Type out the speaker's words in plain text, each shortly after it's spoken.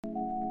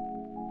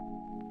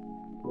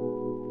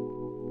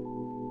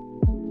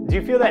Do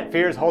you feel that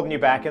fear is holding you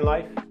back in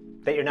life?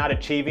 That you're not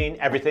achieving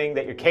everything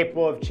that you're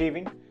capable of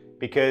achieving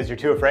because you're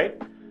too afraid?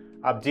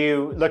 Do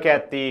you look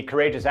at the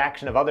courageous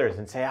action of others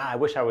and say, I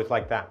wish I was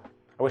like that.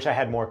 I wish I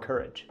had more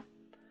courage.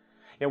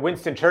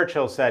 Winston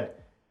Churchill said,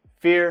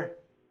 fear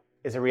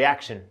is a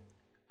reaction.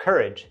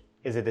 Courage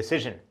is a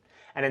decision.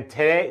 And in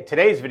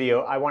today's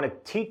video, I want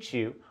to teach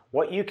you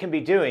what you can be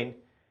doing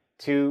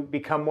to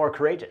become more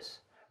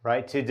courageous,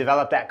 right? To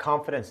develop that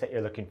confidence that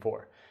you're looking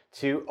for,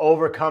 to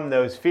overcome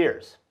those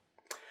fears.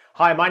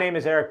 Hi, my name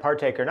is Eric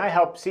Partaker, and I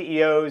help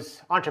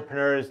CEOs,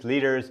 entrepreneurs,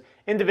 leaders,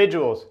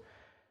 individuals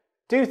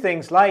do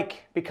things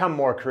like become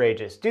more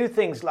courageous, do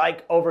things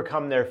like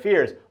overcome their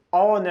fears,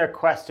 all in their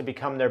quest to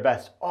become their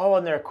best, all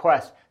in their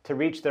quest to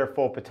reach their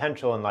full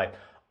potential in life,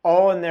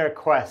 all in their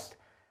quest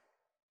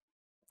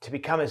to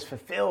become as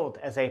fulfilled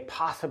as they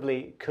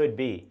possibly could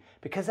be.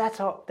 Because that's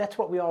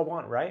what we all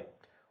want, right?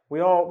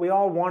 We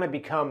all want to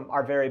become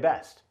our very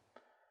best.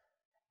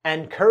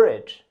 And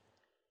courage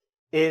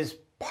is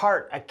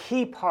a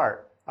key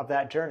part of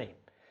that journey.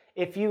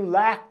 If you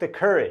lack the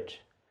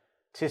courage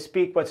to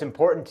speak what's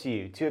important to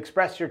you, to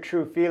express your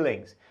true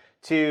feelings,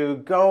 to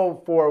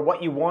go for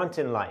what you want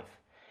in life,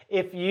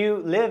 if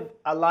you live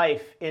a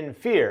life in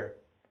fear,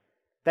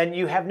 then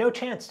you have no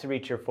chance to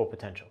reach your full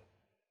potential.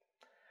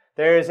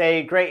 There's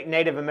a great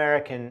Native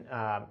American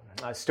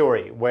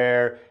story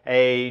where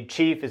a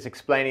chief is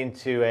explaining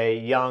to a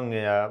young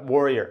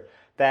warrior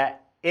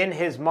that in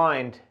his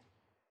mind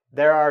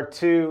there are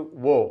two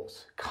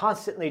wolves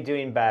constantly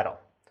doing battle.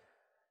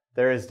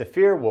 There is the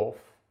fear wolf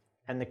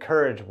and the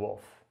courage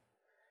wolf.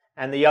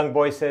 And the young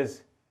boy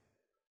says,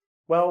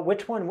 well,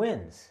 which one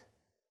wins?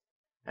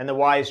 And the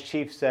wise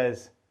chief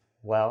says,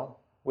 well,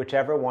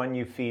 whichever one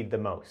you feed the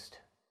most.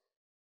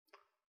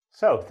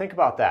 So think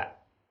about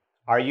that.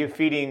 Are you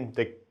feeding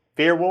the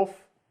fear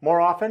wolf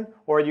more often,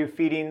 or are you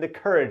feeding the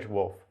courage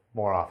wolf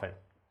more often?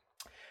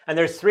 And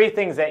there's three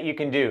things that you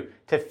can do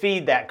to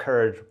feed that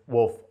courage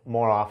wolf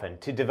more often,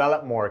 to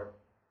develop more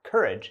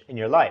courage in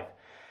your life.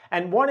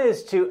 And one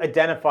is to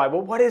identify,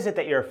 well, what is it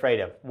that you're afraid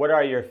of? What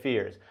are your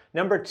fears?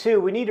 Number two,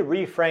 we need to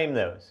reframe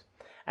those.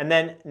 And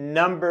then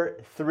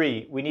number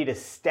three, we need to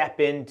step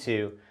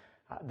into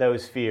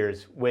those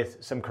fears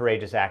with some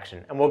courageous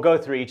action. And we'll go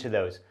through each of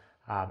those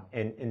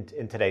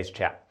in today's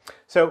chat.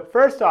 So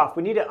first off,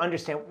 we need to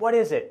understand, what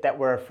is it that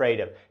we're afraid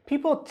of?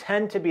 People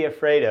tend to be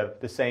afraid of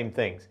the same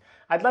things.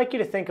 I'd like you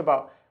to think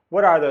about,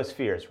 what are those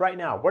fears right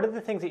now? What are the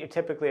things that you're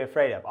typically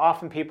afraid of?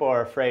 Often people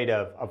are afraid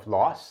of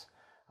loss.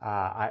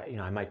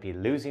 I might be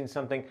losing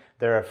something.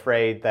 They're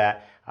afraid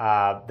that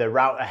the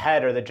route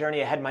ahead or the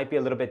journey ahead might be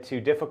a little bit too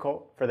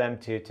difficult for them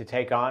to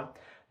take on.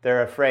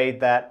 They're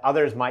afraid that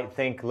others might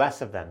think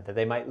less of them, that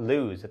they might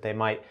lose, that they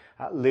might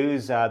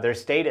lose their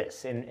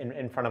status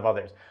in front of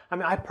others. I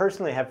mean, I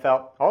personally have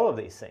felt all of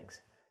these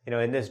things.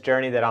 In this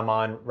journey that I'm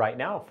on right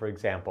now, for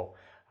example,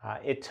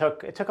 it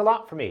took a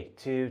lot for me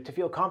to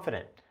feel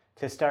confident,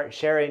 to start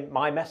sharing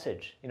my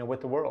message,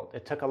 with the world.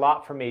 It took a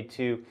lot for me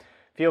to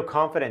feel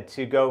confident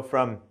to go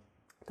from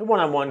the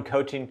one-on-one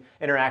coaching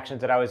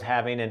interactions that I was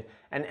having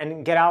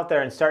and get out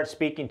there and start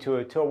speaking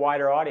to a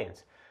wider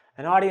audience,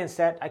 an audience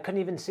that I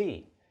couldn't even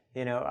see.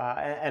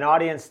 An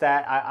audience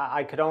that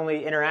I could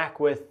only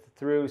interact with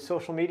through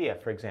social media,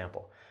 for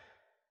example.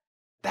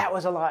 That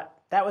was a lot.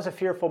 That was a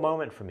fearful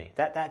moment for me.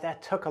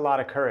 That took a lot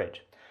of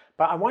courage.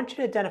 But I want you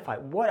to identify,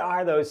 what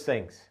are those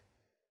things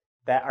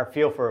that are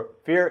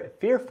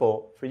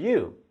fearful for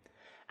you?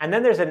 And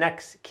then there's a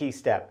next key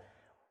step.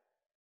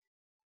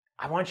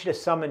 I want you to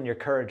summon your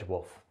courage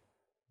wolf,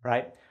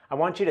 right? I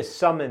want you to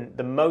summon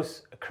the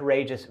most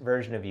courageous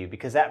version of you,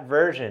 because that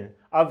version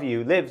of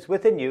you lives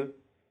within you.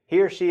 He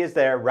or she is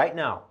there right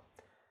now.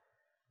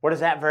 What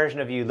does that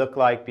version of you look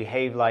like,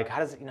 behave like?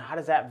 How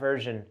does that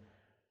version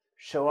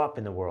show up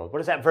in the world? What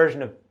does that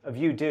version of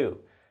you do?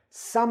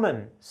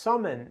 Summon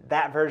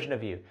that version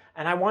of you.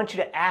 And I want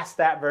you to ask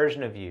that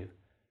version of you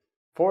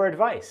for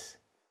advice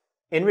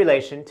in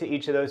relation to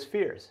each of those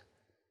fears.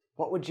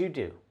 What would you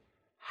do?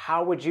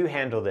 How would you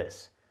handle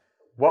this?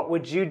 What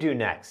would you do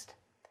next?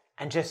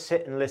 And just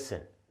sit and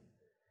listen.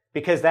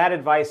 Because that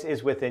advice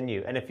is within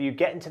you. And if you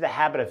get into the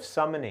habit of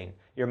summoning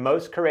your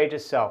most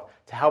courageous self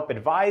to help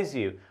advise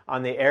you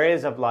on the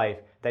areas of life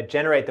that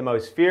generate the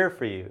most fear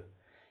for you,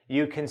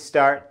 you can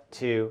start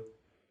to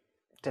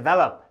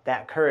develop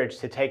that courage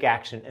to take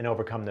action and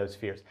overcome those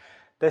fears.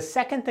 The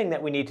second thing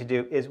that we need to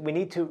do is we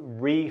need to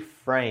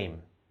reframe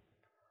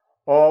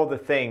all the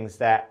things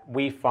that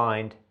we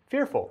find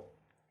fearful.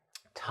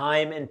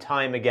 Time and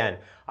time again,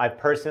 I've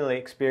personally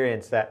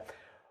experienced that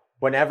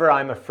whenever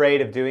I'm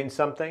afraid of doing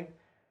something,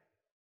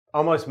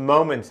 almost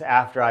moments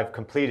after I've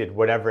completed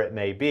whatever it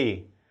may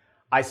be,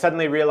 I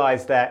suddenly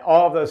realized that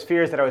all of those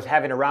fears that I was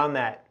having around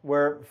that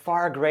were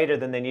far greater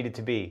than they needed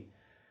to be.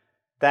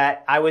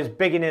 That I was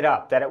bigging it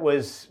up, that it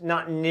was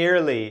not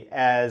nearly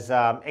as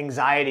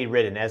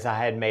anxiety-ridden as I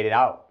had made it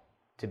out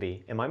to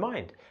be in my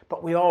mind.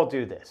 But we all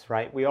do this,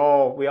 right? We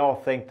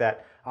all think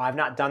that, oh, I've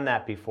not done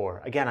that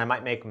before. Again, I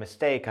might make a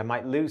mistake, I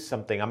might lose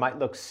something, I might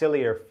look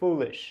silly or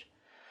foolish.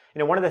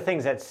 One of the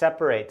things that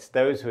separates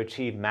those who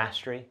achieve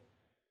mastery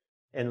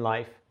in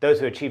life, those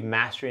who achieve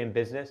mastery in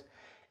business,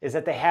 is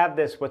that they have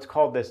what's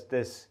called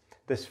this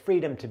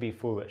freedom to be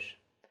foolish,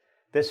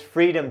 this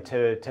freedom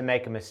to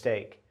make a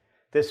mistake,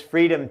 this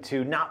freedom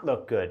to not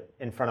look good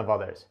in front of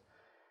others.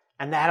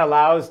 And that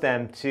allows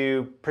them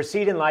to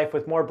proceed in life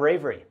with more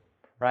bravery,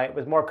 right?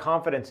 With more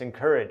confidence and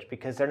courage,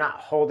 because they're not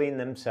holding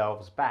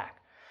themselves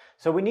back.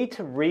 So we need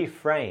to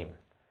reframe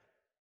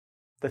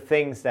the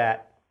things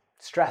that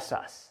stress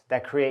us,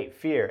 that create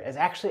fear, as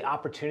actually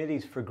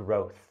opportunities for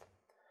growth.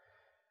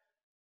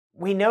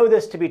 We know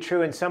this to be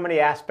true in so many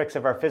aspects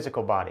of our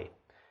physical body.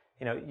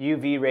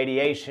 UV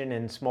radiation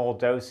in small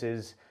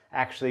doses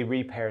actually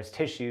repairs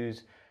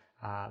tissues.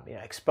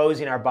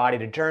 Exposing our body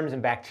to germs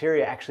and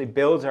bacteria actually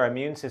builds our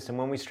immune system.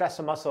 When we stress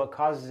a muscle, it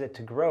causes it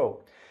to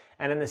grow.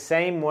 And in the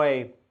same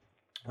way,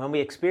 when we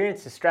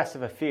experience the stress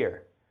of a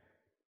fear,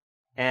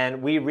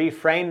 and we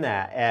reframe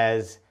that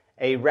as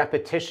a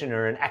repetition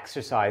or an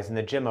exercise in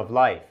the gym of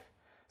life,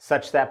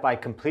 such that by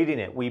completing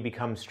it, we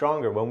become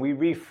stronger. When we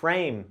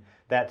reframe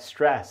that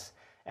stress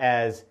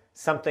as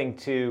something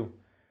to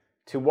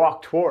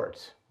walk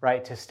towards,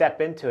 right? To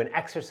step into an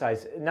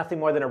exercise, nothing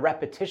more than a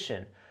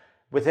repetition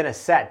within a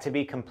set to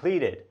be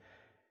completed.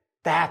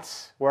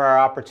 That's where our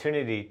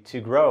opportunity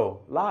to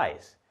grow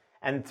lies.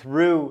 And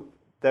through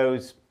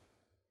those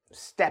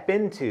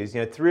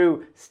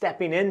through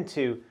stepping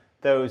into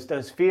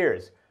those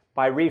fears,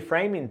 by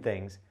reframing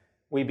things,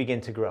 we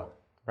begin to grow,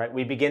 right?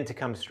 We begin to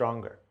come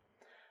stronger.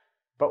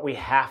 But we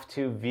have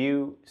to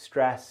view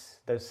stress,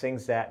 those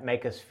things that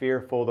make us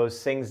fearful,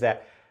 those things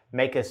that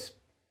make us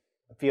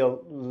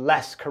feel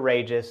less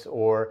courageous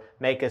or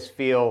make us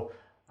feel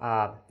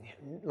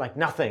like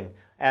nothing,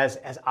 as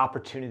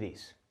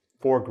opportunities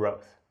for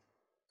growth.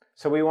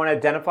 So we want to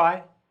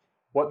identify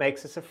what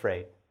makes us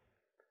afraid,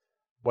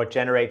 what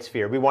generates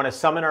fear. We want to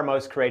summon our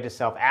most courageous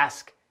self,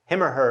 ask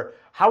him or her,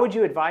 how would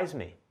you advise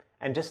me?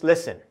 And just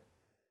listen,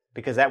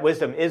 because that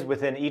wisdom is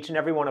within each and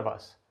every one of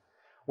us.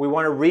 We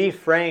want to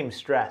reframe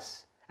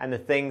stress and the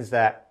things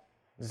that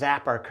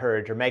zap our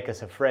courage or make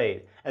us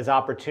afraid as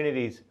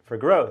opportunities for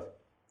growth.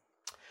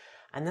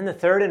 And then the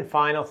third and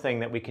final thing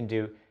that we can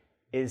do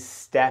is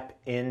step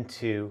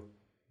into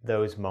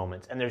those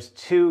moments. And there's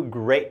two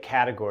great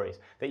categories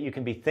that you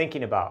can be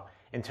thinking about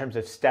in terms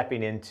of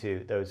stepping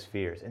into those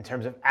fears, in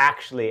terms of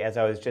actually, as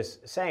I was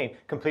just saying,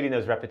 completing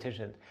those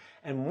repetitions.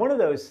 And one of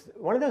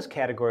those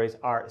categories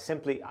are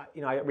simply,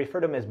 I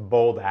refer to them as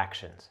bold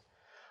actions.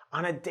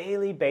 On a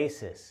daily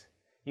basis,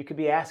 you could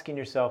be asking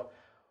yourself,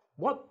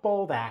 what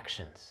bold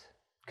actions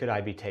could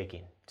I be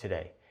taking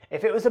today?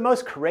 If it was the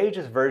most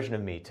courageous version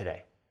of me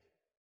today,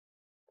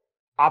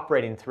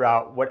 operating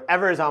throughout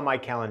whatever is on my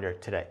calendar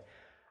today,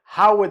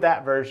 how would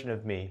that version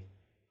of me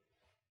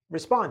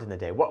respond in the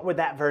day? What would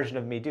that version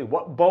of me do?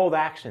 What bold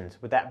actions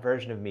would that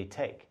version of me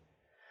take?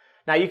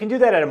 Now, you can do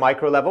that at a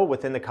micro level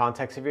within the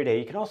context of your day.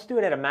 You can also do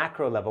it at a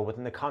macro level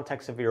within the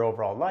context of your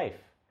overall life.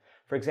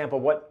 For example,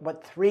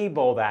 what 3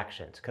 bold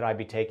actions could I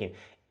be taking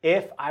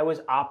if I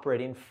was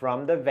operating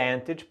from the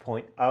vantage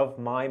point of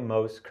my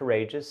most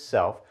courageous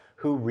self,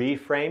 who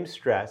reframes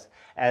stress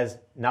as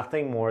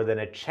nothing more than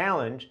a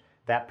challenge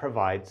that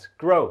provides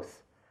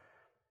growth?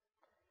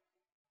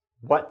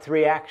 What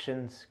 3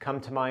 actions come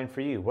to mind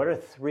for you? What are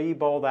 3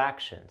 bold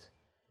actions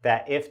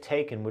that, if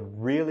taken, would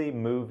really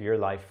move your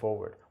life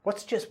forward?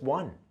 What's just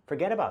one?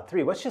 Forget about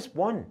 3. What's just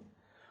one?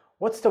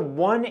 What's the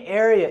one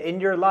area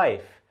in your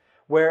life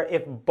where,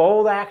 if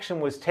bold action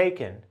was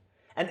taken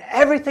and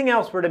everything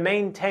else were to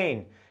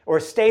maintain or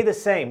stay the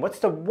same, what's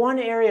the one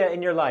area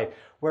in your life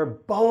where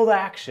bold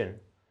action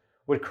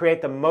would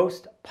create the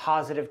most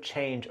positive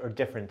change or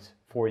difference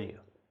for you?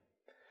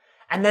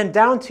 And then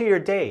down to your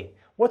day,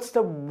 what's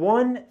the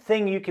one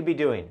thing you could be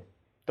doing?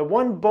 The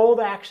one bold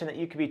action that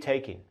you could be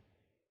taking?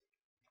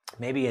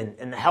 Maybe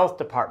in the health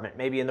department,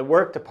 maybe in the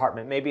work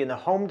department, maybe in the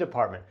home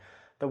department.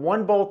 The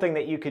one bold thing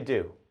that you could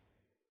do,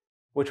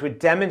 which would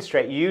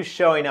demonstrate you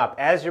showing up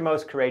as your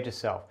most courageous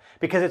self.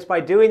 Because it's by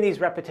doing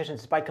these repetitions,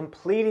 it's by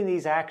completing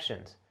these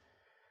actions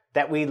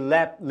that we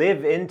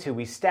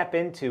we step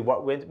into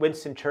what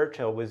Winston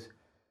Churchill was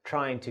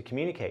trying to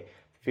communicate.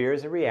 Fear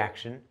is a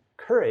reaction.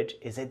 Courage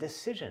is a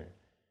decision.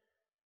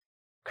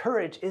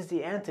 Courage is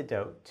the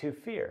antidote to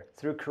fear.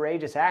 Through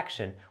courageous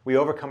action, we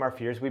overcome our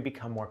fears, we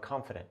become more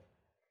confident.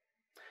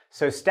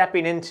 So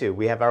stepping into,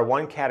 we have our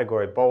one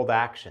category, bold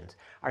actions.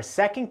 Our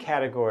second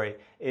category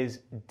is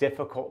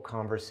difficult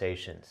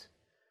conversations.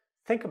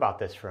 Think about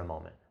this for a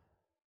moment.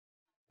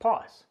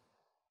 Pause.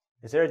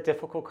 Is there a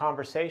difficult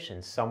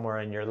conversation somewhere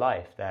in your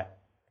life that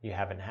you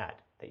haven't had,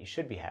 that you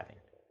should be having?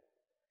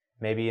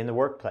 Maybe in the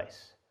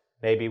workplace,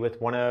 maybe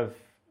with one of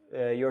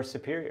your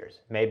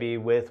superiors, maybe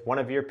with one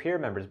of your peer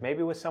members,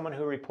 maybe with someone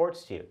who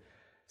reports to you.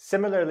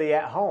 Similarly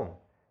at home,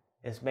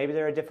 is maybe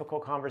there a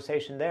difficult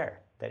conversation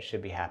there that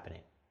should be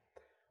happening?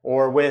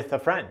 Or with a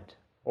friend,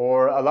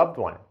 or a loved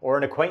one, or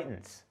an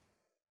acquaintance.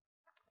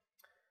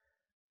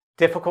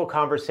 Difficult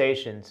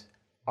conversations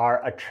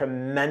are a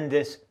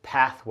tremendous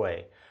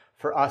pathway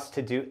for us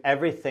to do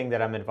everything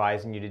that I'm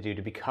advising you to do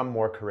to become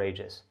more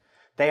courageous.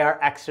 They are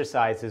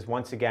exercises,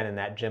 once again, in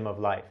that gym of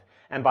life.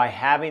 And by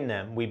having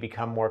them, we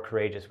become more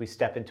courageous. We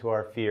step into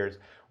our fears.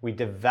 We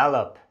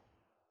develop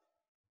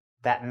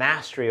that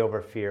mastery over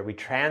fear. We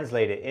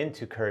translate it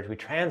into courage. We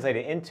translate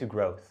it into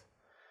growth.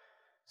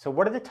 So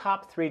what are the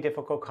top 3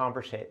 difficult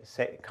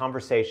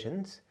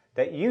conversations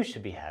that you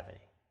should be having?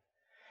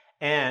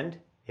 And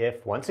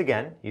if, once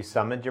again, you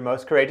summoned your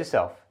most courageous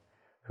self,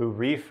 who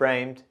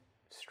reframed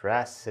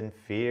stress and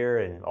fear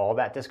and all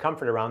that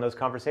discomfort around those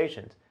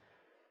conversations,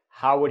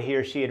 how would he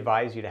or she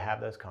advise you to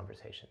have those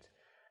conversations?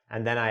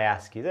 And then I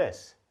ask you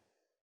this: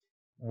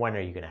 when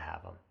are you going to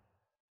have them?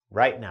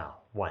 Right now,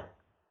 when?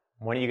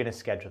 When are you going to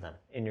schedule them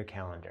in your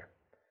calendar?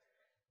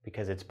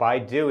 Because it's by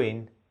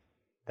doing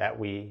that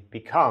we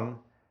become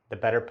the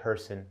better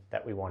person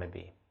that we want to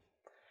be.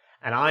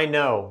 And I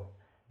know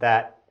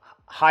that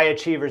high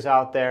achievers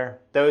out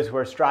there, those who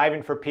are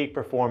striving for peak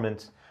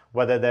performance,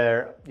 whether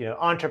they're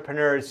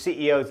entrepreneurs,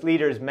 CEOs,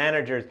 leaders,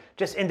 managers,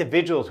 just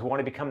individuals who want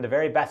to become the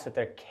very best that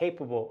they're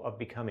capable of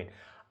becoming.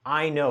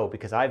 I know,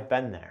 because I've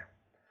been there.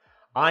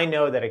 I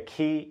know that a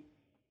key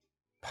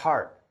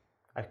part,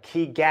 a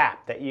key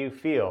gap that you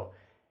feel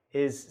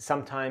is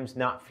sometimes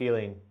not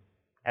feeling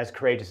as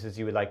courageous as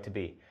you would like to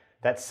be.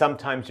 That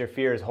sometimes your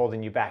fear is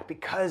holding you back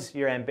because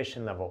your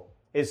ambition level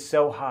is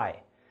so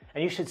high.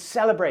 And you should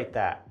celebrate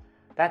that.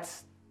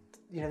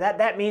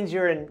 That means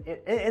you're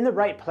in the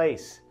right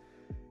place.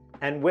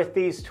 And with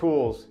these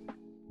tools,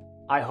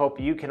 I hope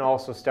you can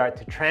also start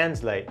to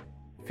translate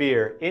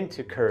fear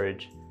into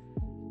courage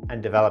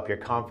and develop your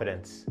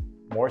confidence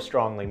more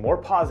strongly, more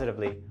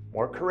positively,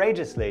 more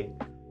courageously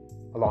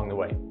along the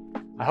way.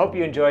 I hope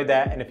you enjoyed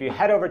that. And if you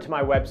head over to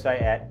my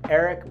website at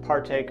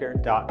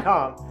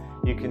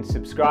ericpartaker.com, you can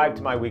subscribe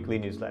to my weekly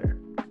newsletter.